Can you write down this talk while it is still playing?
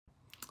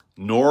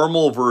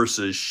Normal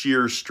versus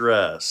shear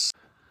stress.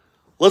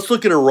 Let's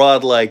look at a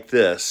rod like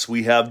this.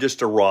 We have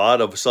just a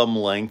rod of some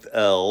length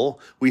L.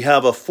 We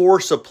have a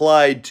force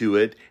applied to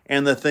it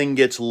and the thing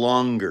gets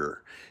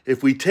longer.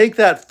 If we take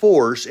that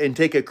force and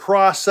take a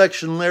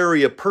cross-sectional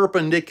area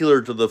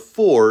perpendicular to the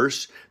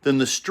force, then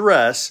the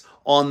stress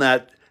on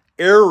that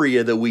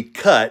area that we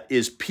cut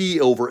is P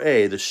over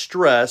A. The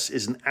stress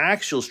is an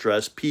axial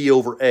stress, P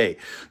over A.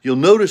 You'll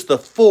notice the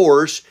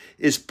force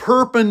is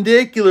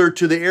perpendicular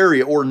to the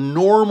area or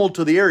normal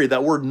to the area.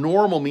 That word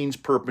normal means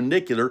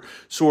perpendicular.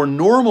 So our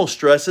normal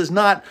stress is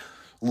not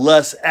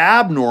less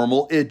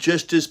abnormal, it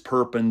just is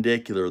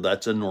perpendicular.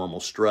 That's a normal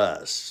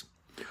stress.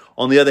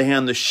 On the other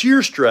hand, the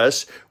shear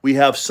stress, we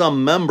have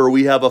some member,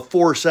 we have a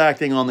force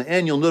acting on the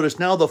end. You'll notice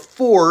now the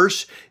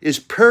force is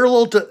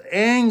parallel to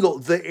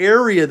the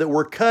area that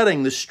we're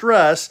cutting. The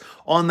stress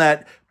on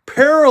that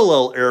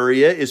parallel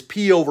area is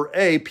P over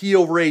A, P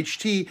over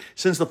HT.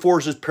 Since the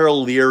force is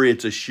parallel to the area,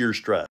 it's a shear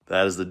stress.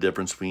 That is the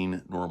difference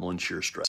between normal and shear stress.